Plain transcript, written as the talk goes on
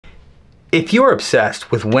If you're obsessed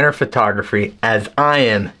with winter photography, as I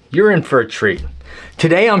am, you're in for a treat.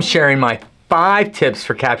 Today I'm sharing my 5 tips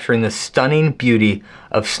for capturing the stunning beauty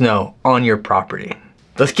of snow on your property.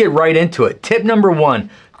 Let's get right into it. Tip number 1,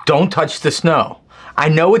 don't touch the snow. I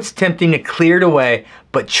know it's tempting to clear it away,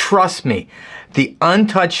 but trust me, the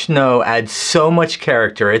untouched snow adds so much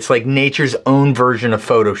character. It's like nature's own version of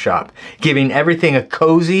Photoshop, giving everything a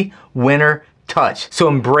cozy winter touch. So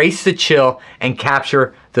embrace the chill and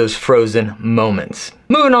capture those frozen moments.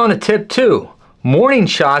 Moving on to tip 2. Morning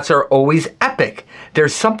shots are always epic.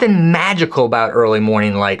 There's something magical about early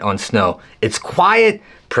morning light on snow. It's quiet,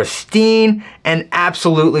 pristine, and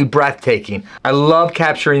absolutely breathtaking. I love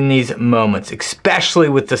capturing these moments, especially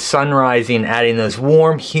with the sun rising, adding those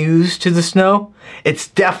warm hues to the snow. It's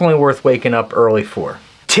definitely worth waking up early for.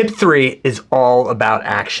 Tip 3 is all about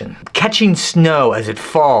action. Catching snow as it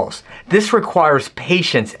falls. This requires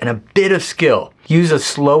patience and a bit of skill. Use a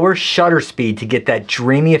slower shutter speed to get that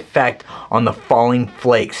dreamy effect on the falling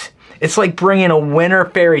flakes. It's like bringing a winter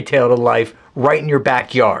fairy tale to life right in your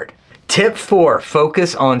backyard. Tip 4,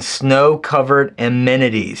 focus on snow-covered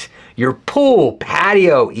amenities. Your pool,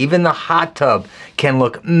 patio, even the hot tub can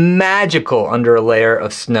look magical under a layer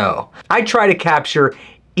of snow. I try to capture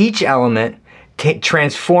each element,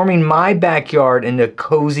 transforming my backyard into a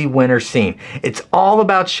cozy winter scene. It's all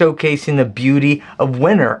about showcasing the beauty of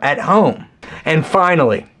winter at home. And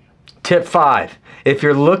finally, tip 5, if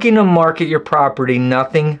you're looking to market your property,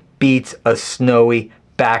 nothing beats a snowy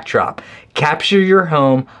backdrop. Capture your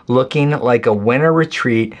home looking like a winter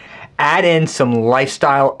retreat, add in some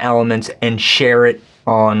lifestyle elements, and share it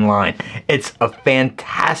online. It's a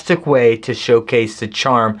fantastic way to showcase the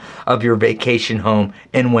charm of your vacation home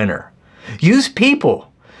in winter. Use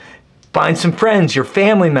people. Find some friends, your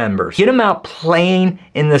family members. Get them out playing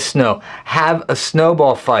in the snow. Have a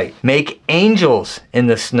snowball fight. Make angels in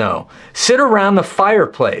the snow. Sit around the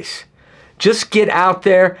fireplace. Just get out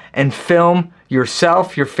there and film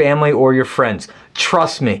yourself, your family, or your friends.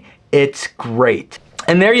 Trust me, it's great.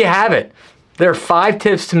 And there you have it. There are 5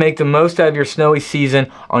 tips to make the most out of your snowy season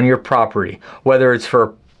on your property, whether it's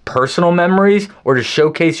for personal memories or to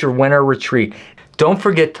showcase your winter retreat. Don't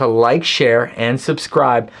forget to like, share, and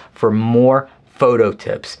subscribe for more photo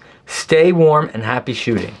tips. Stay warm and happy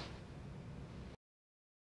shooting.